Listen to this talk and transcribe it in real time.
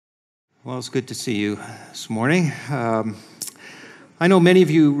Well, it's good to see you this morning. I know many of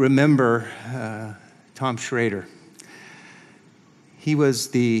you remember Tom Schrader. He was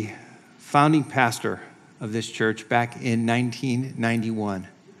the founding pastor of this church back in 1991,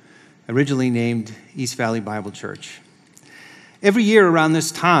 originally named East Valley Bible Church. Every year around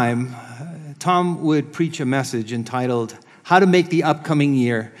this time, Tom would preach a message entitled, "How to Make the Upcoming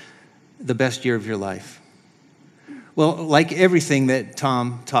Year the Best Year of Your Life." Well, like everything that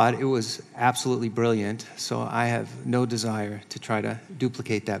Tom taught, it was absolutely brilliant, so I have no desire to try to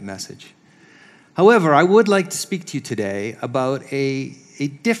duplicate that message. However, I would like to speak to you today about a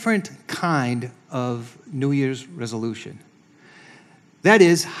different kind of New Year's resolution. That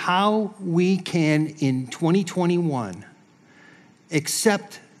is, how we can, in 2021,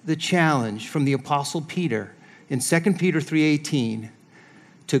 accept the challenge from the Apostle Peter in 2 Peter 3:18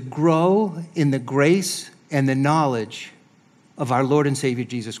 to grow in the grace and the knowledge of our Lord and Savior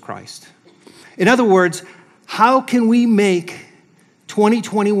Jesus Christ. In other words, how can we make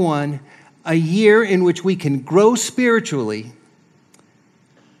 2021 a year in which we can grow spiritually,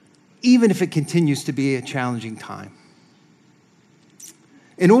 even if it continues to be a challenging time?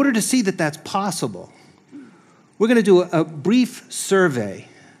 In order to see that that's possible, we're going to do a brief survey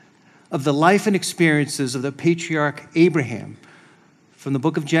of the life and experiences of the patriarch Abraham from the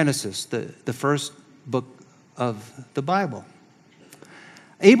book of Genesis, the first book of the Bible.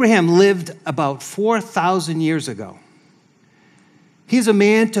 Abraham lived about 4,000 years ago. He's a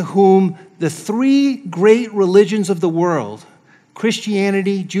man to whom the three great religions of the world,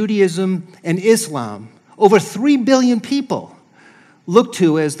 Christianity, Judaism, and Islam, over 3 billion people, look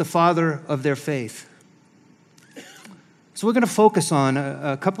to as the father of their faith. So we're going to focus on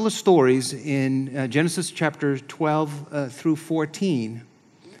a couple of stories in Genesis chapter 12 through 14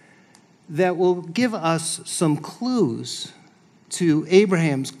 that will give us some clues to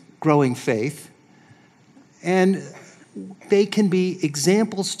Abraham's growing faith, and they can be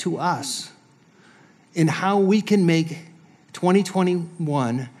examples to us in how we can make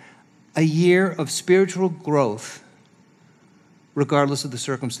 2021 a year of spiritual growth regardless of the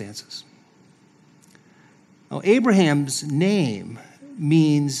circumstances. Now, Abraham's name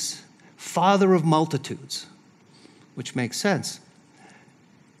means father of multitudes, which makes sense.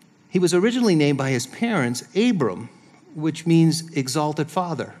 He was originally named by his parents Abram, which means exalted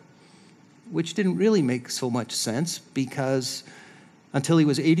father, which didn't really make so much sense because until he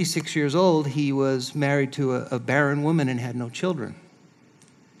was 86 years old, he was married to a barren woman and had no children.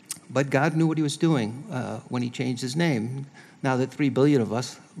 But God knew what he was doing when he changed his name, now that 3 billion of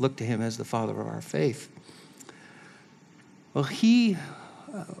us look to him as the father of our faith. Well, he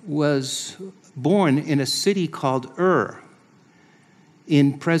was born in a city called Ur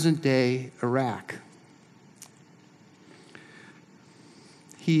in present-day Iraq.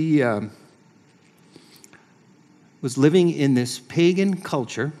 He was living in this pagan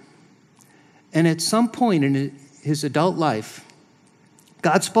culture, and at some point in his adult life,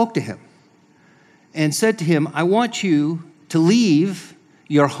 God spoke to him and said to him, "I want you to leave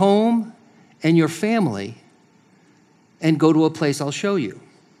your home and your family and go to a place I'll show you."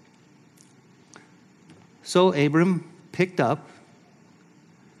 So Abram picked up,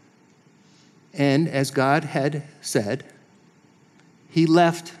 and as God had said, he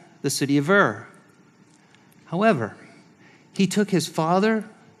left the city of Ur. However, he took his father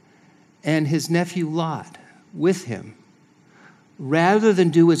and his nephew Lot with him, rather than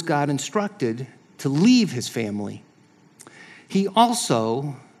do as God instructed to leave his family. He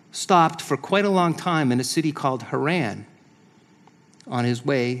also stopped for quite a long time in a city called Haran on his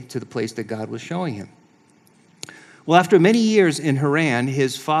way to the place that God was showing him. Well, after many years in Haran,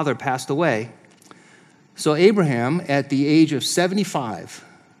 his father passed away. So Abraham, at the age of 75,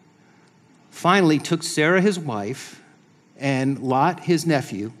 finally took Sarah, his wife, and Lot, his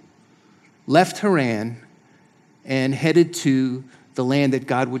nephew, left Haran and headed to the land that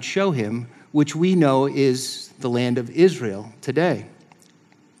God would show him, which we know is the land of Israel today.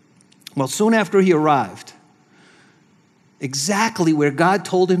 Well, soon after he arrived, exactly where God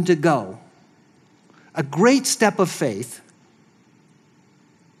told him to go, a great step of faith,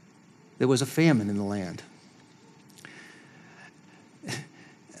 there was a famine in the land.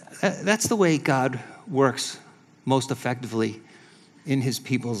 That's the way God works most effectively in his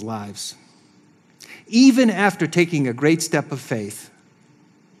people's lives. Even after taking a great step of faith,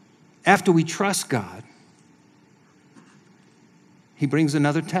 after we trust God, he brings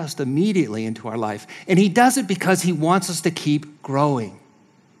another test immediately into our life. And he does it because he wants us to keep growing.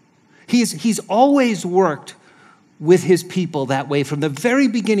 He's always worked with his people that way from the very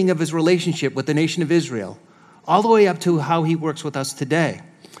beginning of his relationship with the nation of Israel, all the way up to how he works with us today.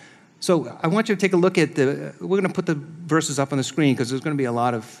 So I want you to take a look at we're going to put the verses up on the screen because there's going to be a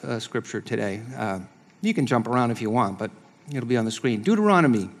lot of scripture today. You can jump around if you want, but it'll be on the screen.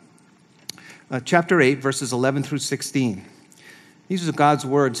 Deuteronomy chapter 8, verses 11 through 16. These are God's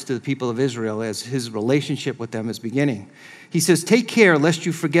words to the people of Israel as his relationship with them is beginning. He says, "Take care lest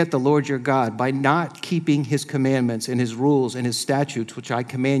you forget the Lord your God by not keeping his commandments and his rules and his statutes, which I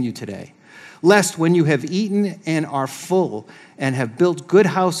command you today. Lest when you have eaten and are full and have built good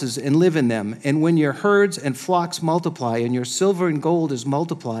houses and live in them, and when your herds and flocks multiply and your silver and gold is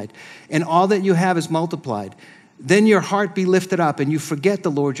multiplied and all that you have is multiplied, then your heart be lifted up and you forget the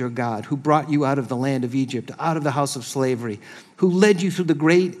Lord your God who brought you out of the land of Egypt, out of the house of slavery, who led you through the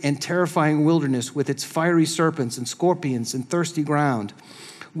great and terrifying wilderness with its fiery serpents and scorpions and thirsty ground,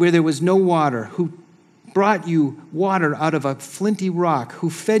 where there was no water, who brought you water out of a flinty rock, who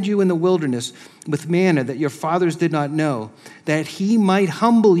fed you in the wilderness with manna that your fathers did not know, that he might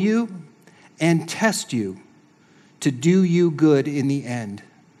humble you and test you to do you good in the end."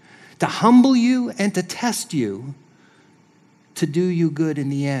 To humble you and to test you to do you good in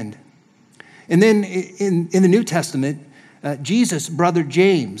the end. And then in the New Testament, Jesus' brother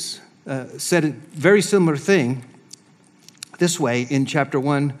James said a very similar thing this way in chapter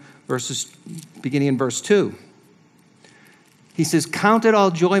 1, beginning in verse 2. He says, "Count it all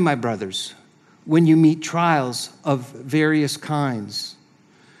joy, my brothers, when you meet trials of various kinds.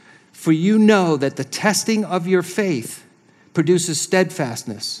 For you know that the testing of your faith produces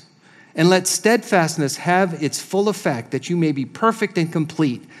steadfastness. And let steadfastness have its full effect, that you may be perfect and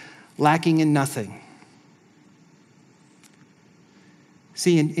complete, lacking in nothing."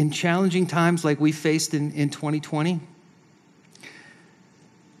 See, in challenging times like we faced in 2020,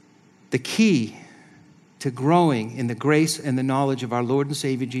 the key to growing in the grace and the knowledge of our Lord and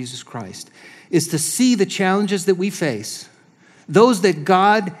Savior Jesus Christ is to see the challenges that we face, those that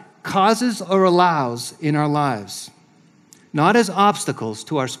God causes or allows in our lives, not as obstacles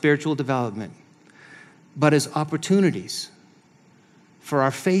to our spiritual development, but as opportunities for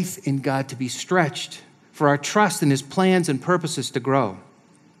our faith in God to be stretched, for our trust in his plans and purposes to grow.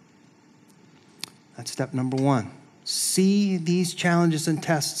 That's step number one. See these challenges and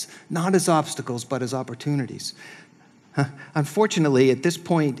tests not as obstacles, but as opportunities. Unfortunately, at this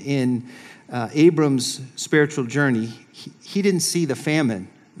point in Abram's spiritual journey, he didn't see the famine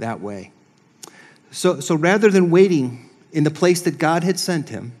that way. So rather than waiting in the place that God had sent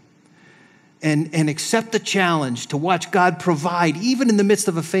him and accept the challenge to watch God provide even in the midst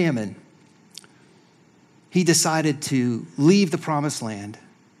of a famine, he decided to leave the promised land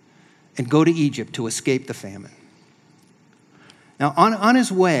and go to Egypt to escape the famine. Now, on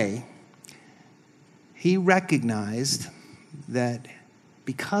his way, he recognized that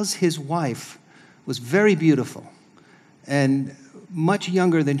because his wife was very beautiful and much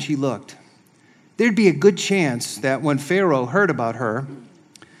younger than she looked, there'd be a good chance that when Pharaoh heard about her,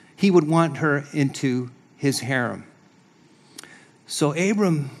 he would want her into his harem. So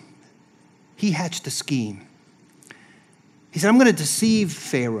Abram, he hatched a scheme. He said, "I'm going to deceive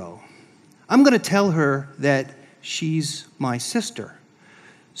Pharaoh. I'm going to tell her that she's my sister,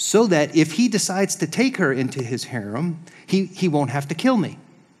 so that if he decides to take her into his harem, he won't have to kill me."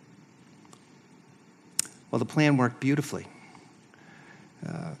 Well, the plan worked beautifully.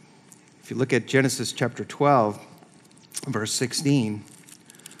 If you look at Genesis chapter 12, verse 16,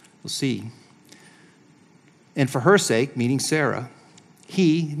 we'll see. "And for her sake," meaning Sarah,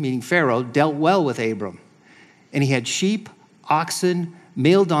 "he," meaning Pharaoh, "dealt well with Abram. And he had sheep, oxen,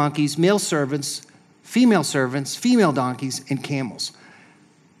 male donkeys, male servants, female donkeys, and camels."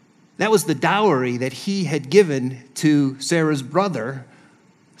 That was the dowry that he had given to Sarah's brother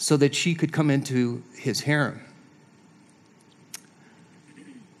so that she could come into his harem.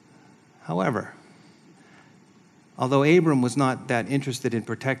 However, although Abram was not that interested in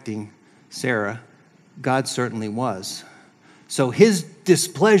protecting Sarah, God certainly was. So his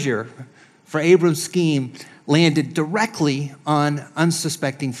displeasure for Abram's scheme landed directly on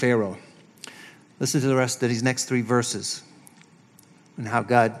unsuspecting Pharaoh. Listen to the rest of these next three verses and how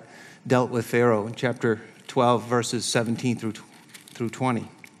God dealt with Pharaoh in chapter 12, verses 17 through 20.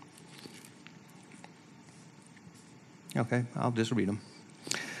 Okay, I'll just read them.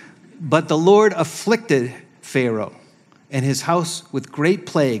 "But the Lord afflicted Pharaoh and his house with great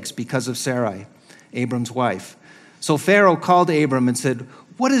plagues because of Sarai, Abram's wife. So Pharaoh called Abram and said,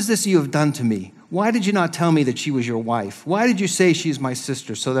 'What is this you have done to me? Why did you not tell me that she was your wife? Why did you say she is my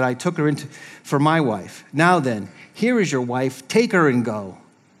sister, so that I took her for my wife? Now then, here is your wife. Take her and go.'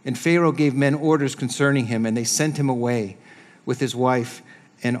 And Pharaoh gave men orders concerning him, and they sent him away with his wife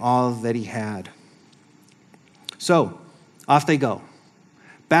and all that he had." So off they go.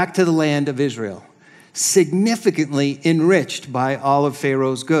 back to the land of Israel, significantly enriched by all of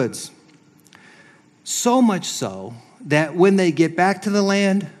Pharaoh's goods. So much so that when they get back to the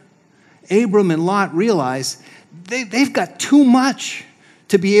land, Abram and Lot realize they've got too much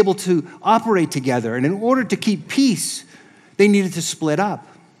to be able to operate together. And in order to keep peace, they needed to split up.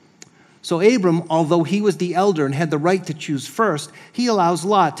 So Abram, although he was the elder and had the right to choose first, he allows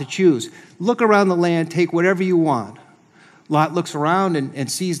Lot to choose. Look around the land, take whatever you want. Lot looks around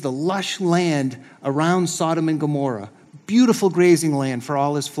and sees the lush land around Sodom and Gomorrah, beautiful grazing land for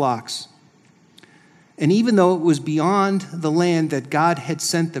all his flocks. And even though it was beyond the land that God had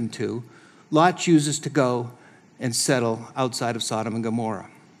sent them to, Lot chooses to go and settle outside of Sodom and Gomorrah.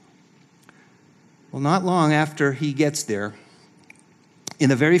 Well, not long after he gets there, in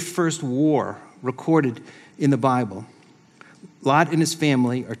the very first war recorded in the Bible, Lot and his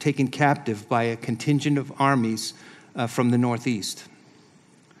family are taken captive by a contingent of armies from the northeast.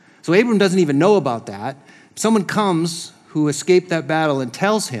 So Abram doesn't even know about that. Someone comes who escaped that battle and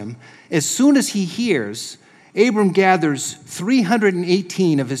tells him. As soon as he hears, Abram gathers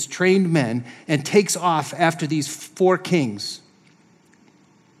 318 of his trained men and takes off after these 4 kings.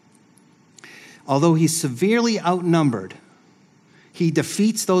 Although he's severely outnumbered, he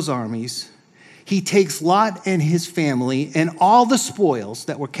defeats those armies. He takes Lot and his family and all the spoils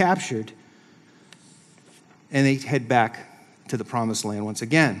that were captured, and they head back to the promised land once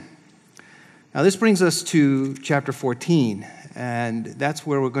again. Now, this brings us to chapter 14, and that's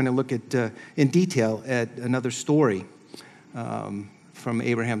where we're going to look at, in detail, at another story from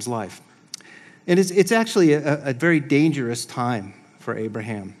Abraham's life. And it's actually a very dangerous time for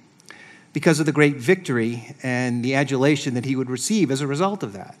Abraham because of the great victory and the adulation that he would receive as a result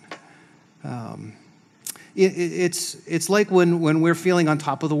of that. It's like when we're feeling on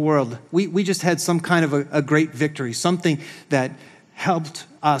top of the world. We just had some kind of a great victory, something that helped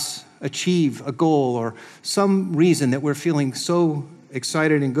us achieve a goal or some reason that we're feeling so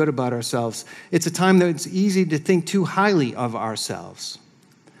excited and good about ourselves. It's a time that it's easy to think too highly of ourselves.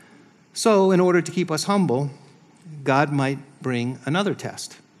 So in order to keep us humble, God might bring another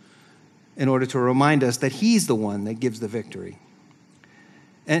test in order to remind us that he's the one that gives the victory.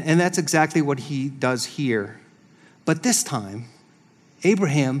 And that's exactly what he does here. But this time,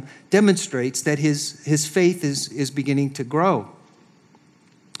 Abraham demonstrates that his faith is beginning to grow.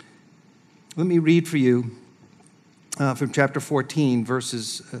 Let me read for you from chapter 14,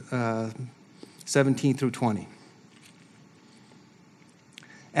 verses 17 through 20.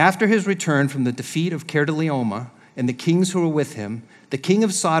 After his return from the defeat of Kedorlaomer and the kings who were with him, the king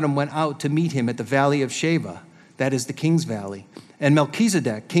of Sodom went out to meet him at the valley of Sheba, that is the king's valley. And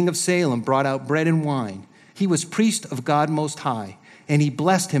Melchizedek, king of Salem, brought out bread and wine. He was priest of God Most High. And he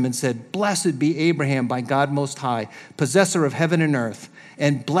blessed him and said, "Blessed be Abraham by God Most High, possessor of heaven and earth.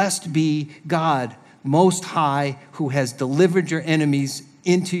 And blessed be God Most High, who has delivered your enemies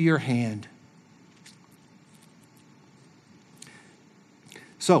into your hand."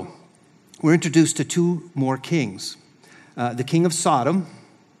 So, we're introduced to 2 more kings. The king of Sodom.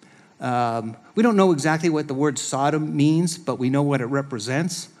 We don't know exactly what the word Sodom means, but we know what it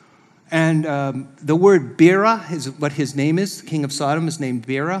represents. And the word Bera is what his name is. The king of Sodom is named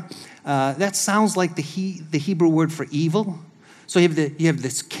Bera. That sounds like the Hebrew word for evil. So you have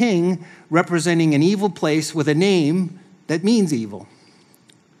this king representing an evil place with a name that means evil.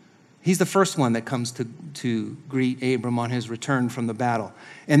 He's the first one that comes to greet Abram on his return from the battle.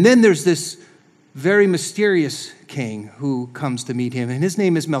 And then there's this very mysterious king who comes to meet him, and his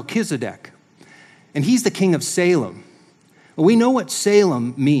name is Melchizedek. And he's the king of Salem. Well, we know what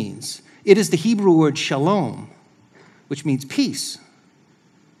Salem means. It is the Hebrew word shalom, which means peace.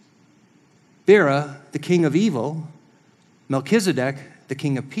 Bera, the king of evil. Melchizedek, the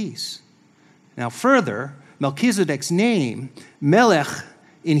king of peace. Now further, Melchizedek's name, Melech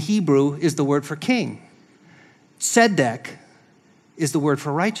in Hebrew, is the word for king. Tzedek is the word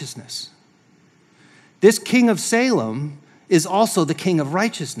for righteousness. This king of Salem is also the king of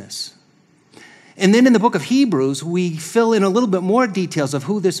righteousness. And then in the book of Hebrews, we fill in a little bit more details of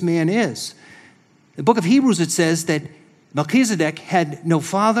who this man is. In the book of Hebrews, it says that Melchizedek had no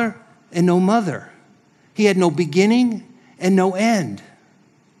father and no mother. He had no beginning and no end.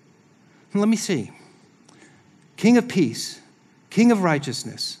 Let me see. King of peace, king of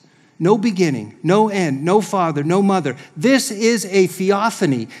righteousness, no beginning, no end, no father, no mother. This is a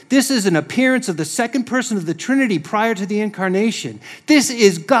theophany. This is an appearance of the second person of the Trinity prior to the incarnation. This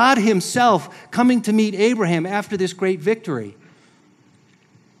is God himself coming to meet Abraham after this great victory.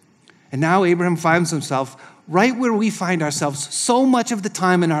 And now Abraham finds himself right where we find ourselves so much of the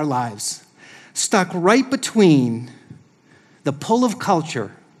time in our lives, stuck right between the pull of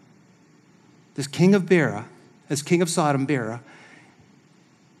culture this king of Bera, as king of Sodom, Bera,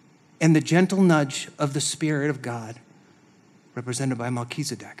 and the gentle nudge of the Spirit of God, represented by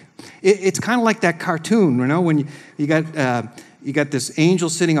Melchizedek. It's kind of like that cartoon, you know, when you got this angel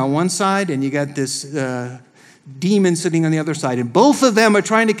sitting on one side and you got this demon sitting on the other side, and both of them are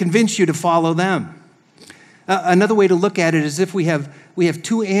trying to convince you to follow them. Another way to look at it is if we have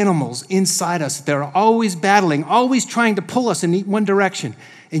two animals inside us that are always battling, always trying to pull us in one direction.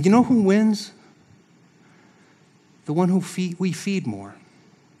 And you know who wins? The one who we feed more.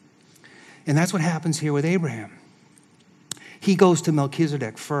 And that's what happens here with Abraham. He goes to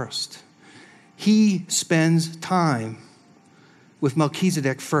Melchizedek first. He spends time with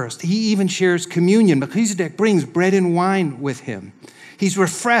Melchizedek first. He even shares communion. Melchizedek brings bread and wine with him. He's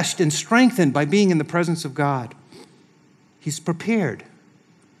refreshed and strengthened by being in the presence of God. He's prepared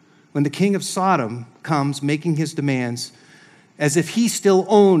when the king of Sodom comes making his demands, as if he still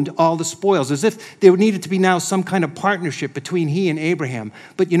owned all the spoils, as if there needed to be now some kind of partnership between he and Abraham.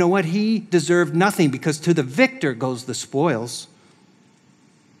 But you know what? He deserved nothing, because to the victor goes the spoils.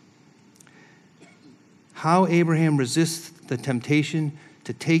 How Abraham resists the temptation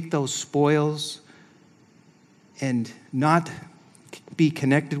to take those spoils and not be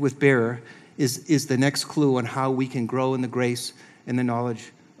connected with bearer is the next clue on how we can grow in the grace and the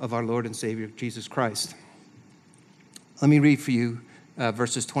knowledge of our Lord and Savior, Jesus Christ. Let me read for you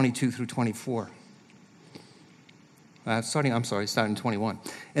verses 22 through 24. Starting in 21.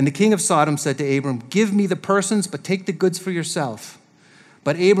 And the king of Sodom said to Abram, "Give me the persons, but take the goods for yourself."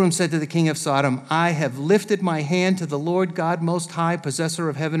 But Abram said to the king of Sodom, "I have lifted my hand to the Lord God Most High, possessor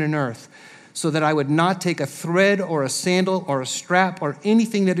of heaven and earth, so that I would not take a thread or a sandal or a strap or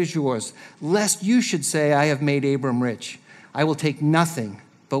anything that is yours, lest you should say, 'I have made Abram rich.' I will take nothing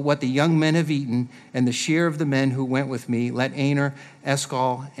but what the young men have eaten, and the share of the men who went with me. Let Aner,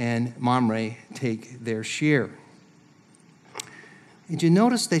 Eshcol, and Mamre take their share." Did you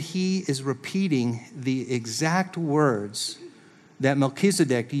notice that he is repeating the exact words that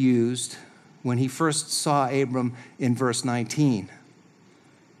Melchizedek used when he first saw Abram in verse 19?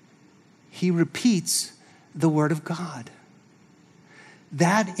 He repeats the word of God.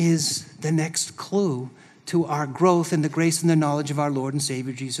 That is the next clue to our growth in the grace and the knowledge of our Lord and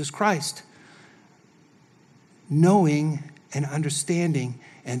Savior Jesus Christ. Knowing and understanding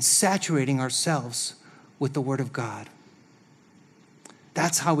and saturating ourselves with the Word of God.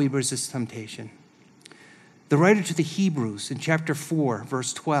 That's how we resist temptation. The writer to the Hebrews in chapter 4,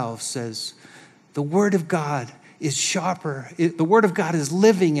 verse 12 says, "The Word of God is sharper. The Word of God is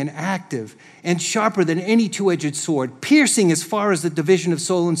living and active and sharper than any two-edged sword, piercing as far as the division of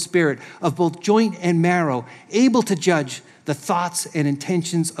soul and spirit, of both joint and marrow, able to judge the thoughts and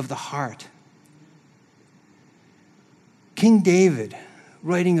intentions of the heart." King David,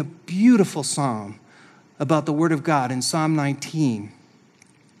 writing a beautiful psalm about the Word of God in Psalm 19,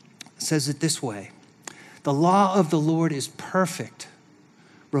 says it this way: "The law of the Lord is perfect,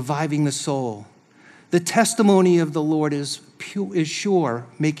 reviving the soul. The testimony of the Lord is sure,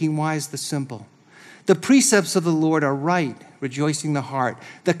 making wise the simple. The precepts of the Lord are right, rejoicing the heart.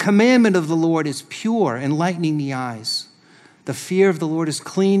 The commandment of the Lord is pure, enlightening the eyes. The fear of the Lord is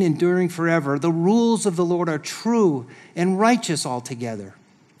clean, enduring forever. The rules of the Lord are true and righteous altogether.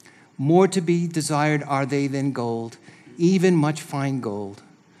 More to be desired are they than gold, even much fine gold.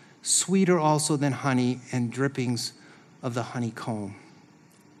 Sweeter also than honey and drippings of the honeycomb.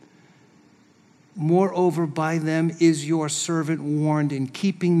 Moreover, by them is your servant warned. In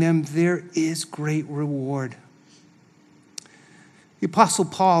keeping them, there is great reward." The Apostle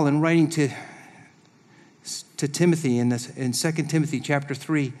Paul, in writing to Timothy in 2 Timothy chapter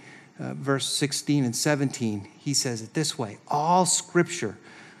 3, verse 16 and 17, he says it this way: "All Scripture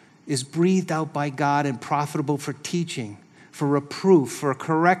is breathed out by God and profitable for teaching, for reproof, for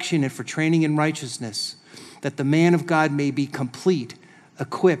correction, and for training in righteousness, that the man of God may be complete,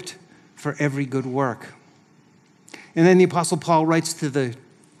 equipped for every good work." And then the Apostle Paul writes to the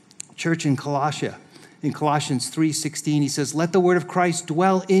church in Colossia. In Colossians 3:16, he says, "Let the word of Christ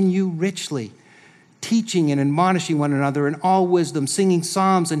dwell in you richly, teaching and admonishing one another in all wisdom, singing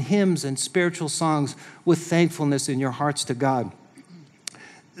psalms and hymns and spiritual songs with thankfulness in your hearts to God."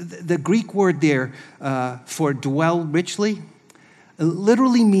 The Greek word there for dwell richly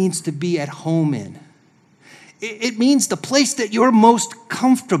literally means to be at home in. It means the place that you're most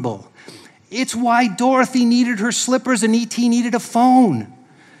comfortable. It's why Dorothy needed her slippers and E.T. needed a phone.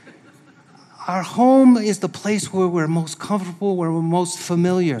 Our home is the place where we're most comfortable, where we're most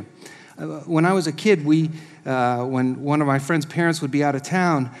familiar. When I was a kid, we when one of my friend's parents would be out of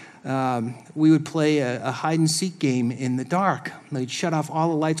town, we would play a hide-and-seek game in the dark. They'd shut off all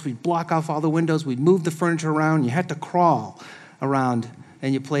the lights. We'd block off all the windows. We'd move the furniture around. You had to crawl around,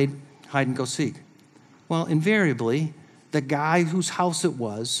 and you played hide-and-go-seek. Well, invariably, the guy whose house it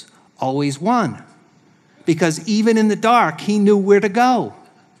was always won, because even in the dark, he knew where to go.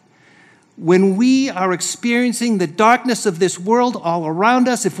 When we are experiencing the darkness of this world all around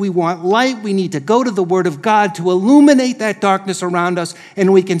us, if we want light, we need to go to the Word of God to illuminate that darkness around us,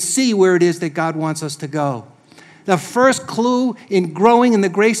 and we can see where it is that God wants us to go. The first clue in growing in the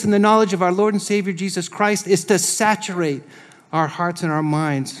grace and the knowledge of our Lord and Savior Jesus Christ is to saturate our hearts and our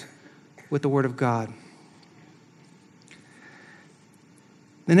minds with the Word of God.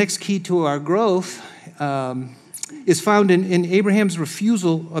 The next key to our growth is found in Abraham's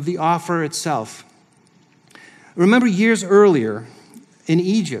refusal of the offer itself. Remember, years earlier in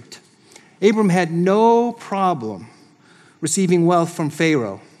Egypt, Abram had no problem receiving wealth from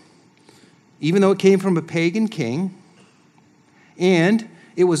Pharaoh, even though it came from a pagan king, and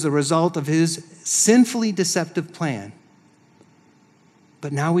it was the result of his sinfully deceptive plan.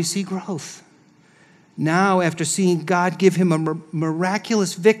 But now we see growth. Now, after seeing God give him a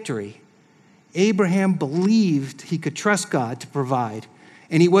miraculous victory, Abraham believed he could trust God to provide,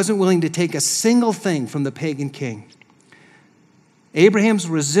 and he wasn't willing to take a single thing from the pagan king. Abraham's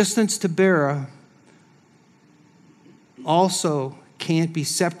resistance to Bera also can't be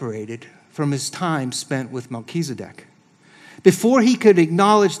separated from his time spent with Melchizedek. Before he could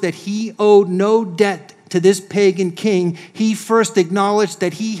acknowledge that he owed no debt to this pagan king, he first acknowledged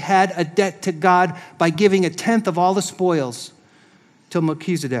that he had a debt to God by giving 1/10 of all the spoils to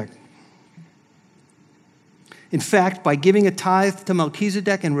Melchizedek. In fact, by giving a tithe to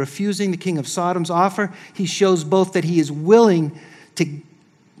Melchizedek and refusing the king of Sodom's offer, he shows both that he is willing to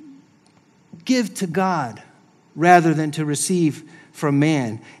give to God rather than to receive from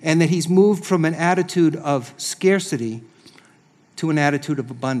man, and that he's moved from an attitude of scarcity to an attitude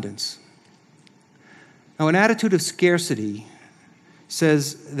of abundance. Now, an attitude of scarcity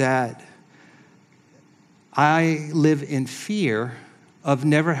says that I live in fear of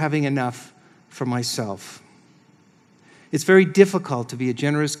never having enough for myself. It's very difficult to be a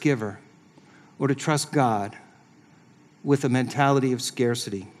generous giver or to trust God with a mentality of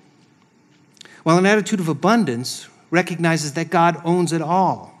scarcity. While an attitude of abundance recognizes that God owns it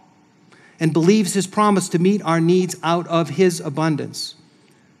all and believes his promise to meet our needs out of his abundance.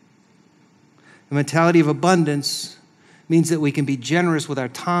 The mentality of abundance means that we can be generous with our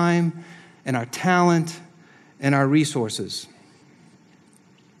time and our talent and our resources.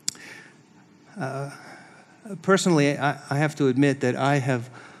 Personally, I have to admit that I have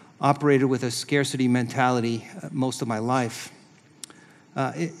operated with a scarcity mentality most of my life.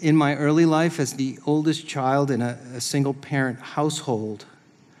 In my early life, as the oldest child in a single-parent household,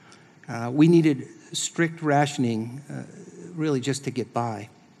 we needed strict rationing really just to get by.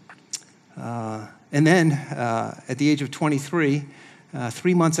 And then, at the age of 23,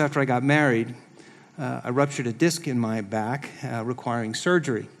 3 months after I got married, I ruptured a disc in my back, requiring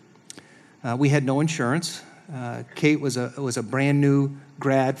surgery. We had no insurance. Kate was a brand new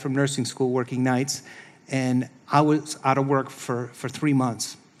grad from nursing school working nights, and I was out of work for 3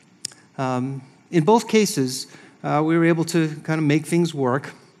 months. In both cases, we were able to kind of make things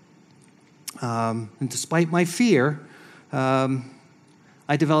work. And despite my fear,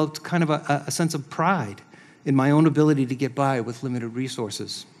 I developed kind of a sense of pride in my own ability to get by with limited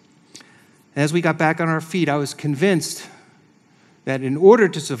resources. As we got back on our feet, I was convinced that in order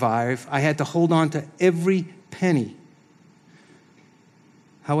to survive, I had to hold on to every penny.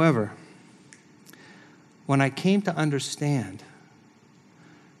 However, when I came to understand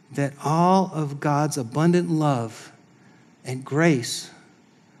that all of God's abundant love and grace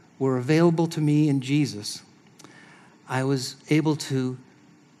were available to me in Jesus, I was able to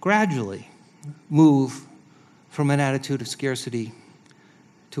gradually move from an attitude of scarcity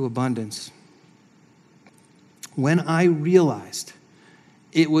to abundance. When I realized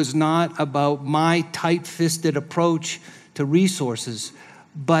it was not about my tight-fisted approach to resources,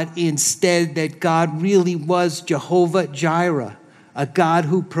 but instead that God really was Jehovah Jireh, a God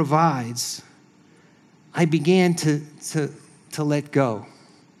who provides, I began to let go.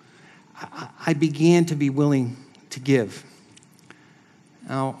 I began to be willing to give.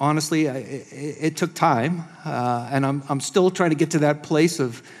 Now, honestly, it took time, and I'm still trying to get to that place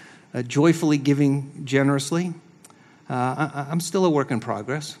of joyfully giving generously. I'm still a work in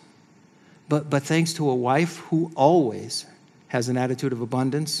progress, but thanks to a wife who always has an attitude of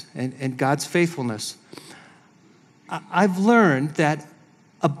abundance and God's faithfulness, I've learned that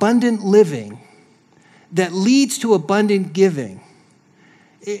abundant living that leads to abundant giving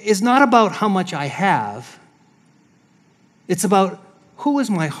is not about how much I have. It's about who is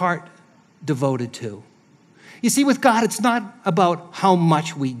my heart devoted to. You see, with God, it's not about how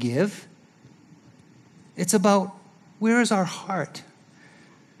much we give. It's about where is our heart.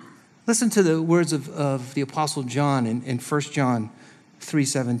 Listen to the words of the Apostle John in 1 John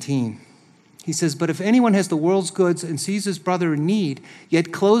 3:17. He says, "But if anyone has the world's goods and sees his brother in need,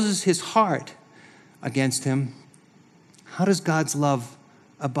 yet closes his heart against him, how does God's love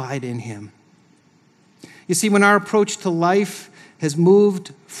abide in him?" You see, when our approach to life has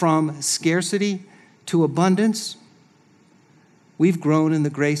moved from scarcity to abundance, we've grown in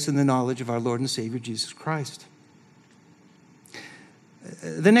the grace and the knowledge of our Lord and Savior, Jesus Christ.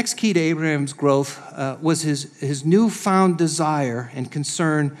 The next key to Abraham's growth was his newfound desire and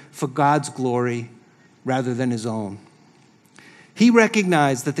concern for God's glory rather than his own. He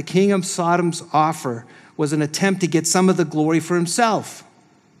recognized that the king of Sodom's offer was an attempt to get some of the glory for himself.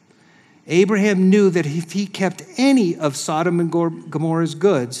 Abraham knew that if he kept any of Sodom and Gomorrah's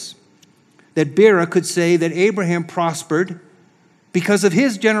goods, that Bera could say that Abraham prospered because of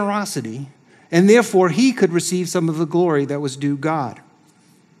his generosity, and therefore he could receive some of the glory that was due God.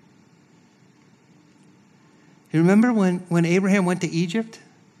 You remember when Abraham went to Egypt?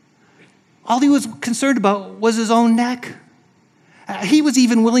 All he was concerned about was his own neck. He was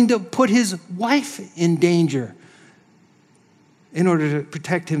even willing to put his wife in danger in order to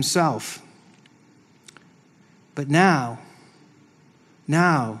protect himself. But now,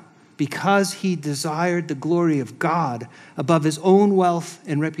 because he desired the glory of God above his own wealth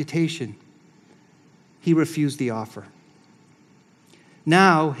and reputation, he refused the offer.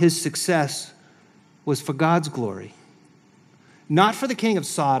 Now his success was for God's glory, not for the king of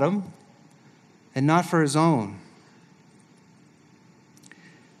Sodom and not for his own.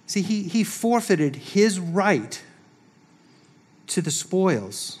 See, he forfeited his right to the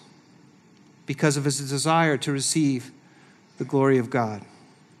spoils because of his desire to receive the glory of God.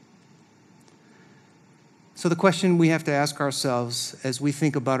 So the question we have to ask ourselves as we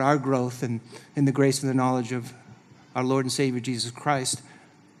think about our growth and in the grace and the knowledge of our Lord and Savior Jesus Christ,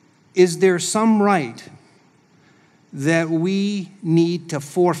 is there some right that we need to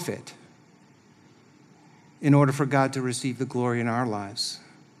forfeit in order for God to receive the glory in our lives?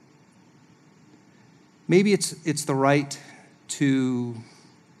 Maybe it's the right to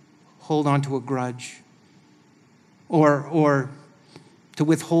hold on to a grudge or to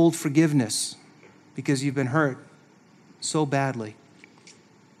withhold forgiveness because you've been hurt so badly.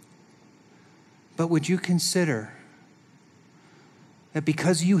 But would you consider that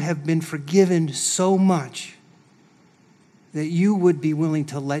because you have been forgiven so much that you would be willing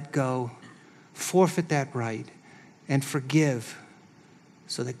to let go, forfeit that right, and forgive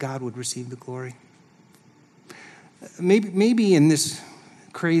so that God would receive the glory? Maybe in this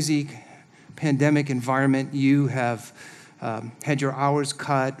crazy pandemic environment, you have had your hours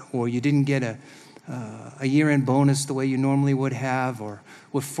cut, or you didn't get a year-end bonus the way you normally would have, or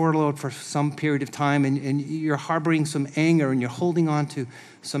were furloughed for some period of time, and you're harboring some anger, and you're holding on to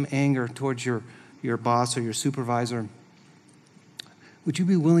some anger towards your boss or your supervisor. Would you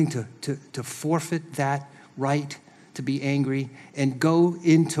be willing to forfeit that right to be angry and go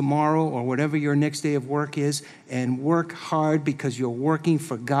in tomorrow or whatever your next day of work is and work hard because you're working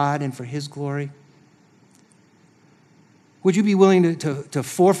for God and for His glory? Would you be willing to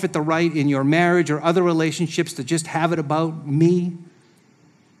forfeit the right in your marriage or other relationships to just have it about me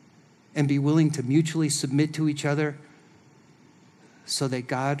and be willing to mutually submit to each other so that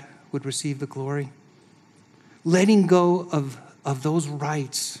God would receive the glory? Letting go of those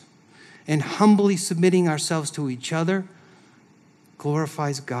rights and humbly submitting ourselves to each other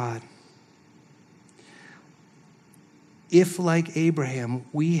glorifies God. If, like Abraham,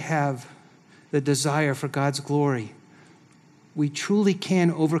 we have the desire for God's glory, we truly can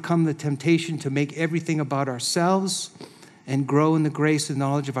overcome the temptation to make everything about ourselves and grow in the grace and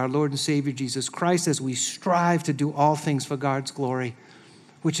knowledge of our Lord and Savior Jesus Christ as we strive to do all things for God's glory,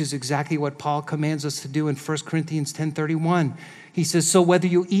 which is exactly what Paul commands us to do in 1 Corinthians 10:31. He says, "So whether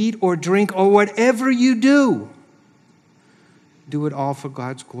you eat or drink or whatever you do it all for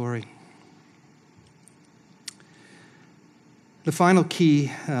God's glory." The final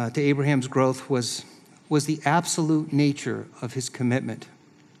key to Abraham's growth was the absolute nature of his commitment.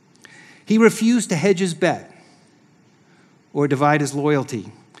 He refused to hedge his bet or divide his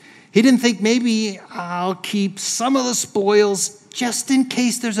loyalty. He didn't think, maybe I'll keep some of the spoils just in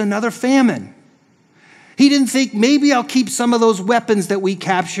case there's another famine. He didn't think, maybe I'll keep some of those weapons that we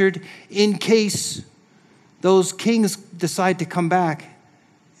captured in case those kings decide to come back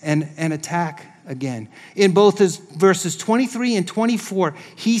and attack again. In both his verses 23 and 24,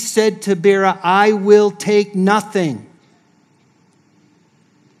 he said to Bera, I will take nothing.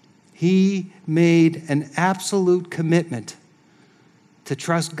 He made an absolute commitment to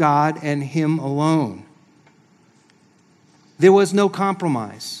trust God and him alone. There was no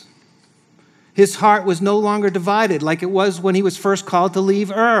compromise. His heart was no longer divided like it was when he was first called to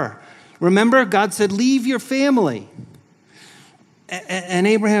leave Ur. Remember, God said, leave your family. And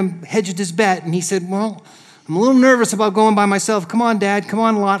Abraham hedged his bet, and he said, well, I'm a little nervous about going by myself. Come on, Dad. Come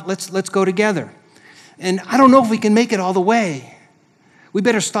on, Lot. Let's go together. And I don't know if we can make it all the way. We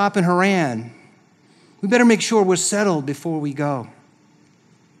better stop in Haran. We better make sure we're settled before we go.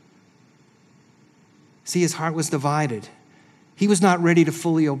 See, his heart was divided. He was not ready to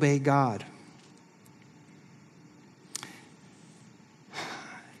fully obey God.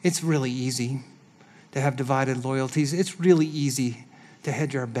 It's really easy to have divided loyalties. It's really easy to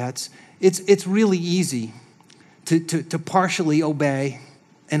hedge our bets. It's really easy to partially obey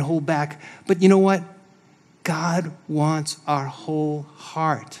and hold back. But you know what? God wants our whole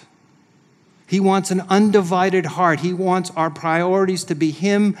heart. He wants an undivided heart. He wants our priorities to be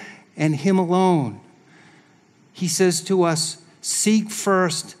him and him alone. He says to us, seek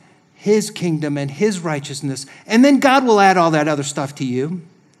first his kingdom and his righteousness, and then God will add all that other stuff to you.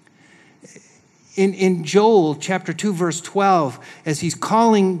 In Joel chapter 2, verse 12, as he's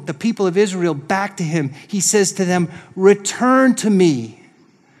calling the people of Israel back to him, he says to them, return to me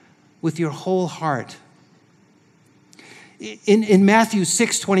with your whole heart. In Matthew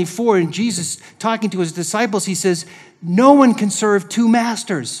 6:24, and Jesus talking to his disciples, he says, no one can serve two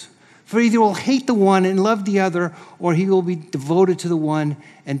masters, for either will hate the one and love the other, or he will be devoted to the one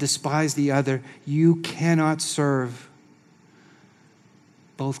and despise the other. You cannot serve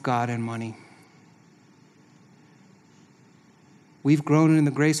both God and money. We've grown in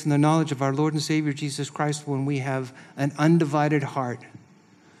the grace and the knowledge of our Lord and Savior Jesus Christ when we have an undivided heart,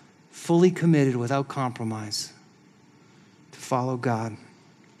 fully committed without compromise to follow God.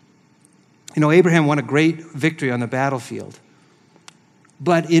 You know, Abraham won a great victory on the battlefield,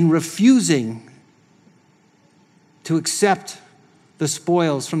 but in refusing to accept the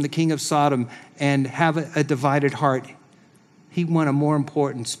spoils from the king of Sodom and have a divided heart, he won a more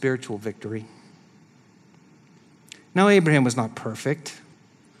important spiritual victory. Now, Abraham was not perfect.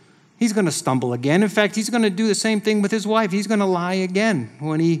 He's going to stumble again. In fact, he's going to do the same thing with his wife. He's going to lie again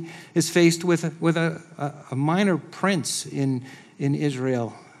when he is faced with a minor prince in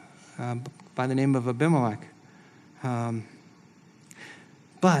Israel by the name of Abimelech.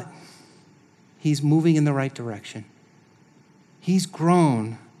 But he's moving in the right direction. He's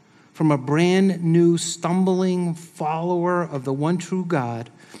grown from a brand new stumbling follower of the one true God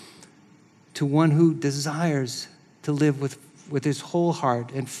to one who desires to live with his whole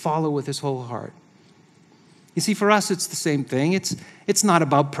heart and follow with his whole heart. You see, for us, it's the same thing. It's not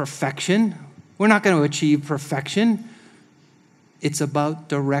about perfection. We're not going to achieve perfection. It's about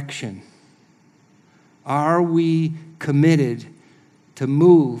direction. Are we committed to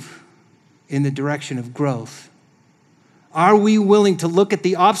move in the direction of growth? Are we willing to look at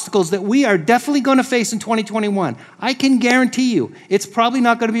the obstacles that we are definitely going to face in 2021? I can guarantee you it's probably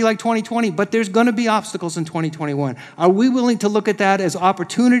not going to be like 2020, but there's going to be obstacles in 2021. Are we willing to look at that as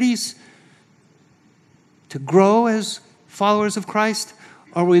opportunities to grow as followers of Christ?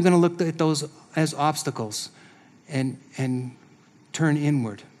 Or are we going to look at those as obstacles and turn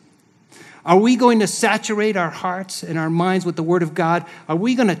inward? Are we going to saturate our hearts and our minds with the Word of God? Are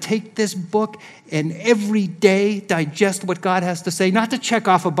we going to take this book and every day digest what God has to say? Not to check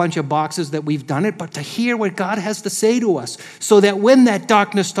off a bunch of boxes that we've done it, but to hear what God has to say to us so that when that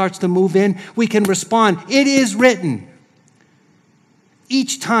darkness starts to move in, we can respond. It is written.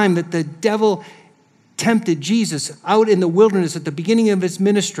 Each time that the devil tempted Jesus out in the wilderness at the beginning of his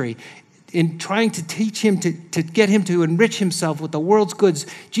ministry, in trying to teach him, to get him to enrich himself with the world's goods,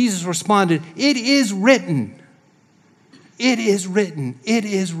 Jesus responded, it is written. It is written. It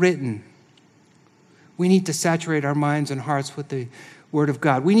is written. We need to saturate our minds and hearts with the Word of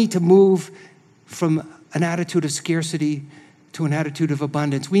God. We need to move from an attitude of scarcity to an attitude of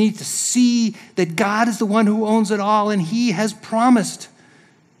abundance. We need to see that God is the one who owns it all, and he has promised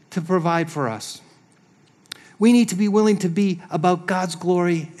to provide for us. We need to be willing to be about God's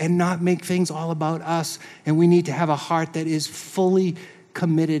glory and not make things all about us. And we need to have a heart that is fully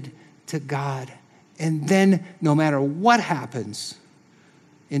committed to God. And then, no matter what happens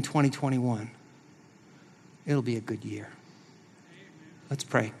in 2021, it'll be a good year. Let's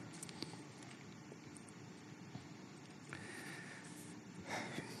pray.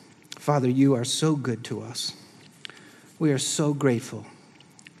 Father, you are so good to us. We are so grateful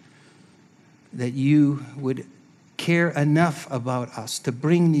that you would care enough about us to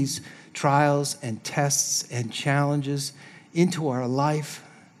bring these trials and tests and challenges into our life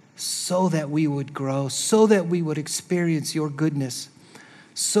so that we would grow, so that we would experience your goodness,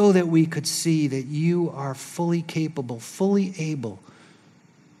 so that we could see that you are fully capable, fully able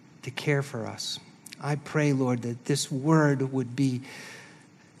to care for us. I pray, Lord, that this word would be,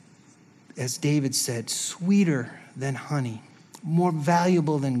 as David said, sweeter than honey, more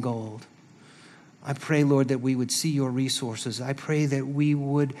valuable than gold. I pray, Lord, that we would see your resources. I pray that we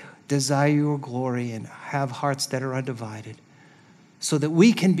would desire your glory and have hearts that are undivided so that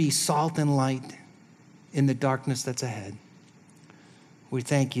we can be salt and light in the darkness that's ahead. We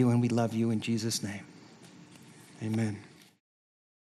thank you and we love you in Jesus' name. Amen.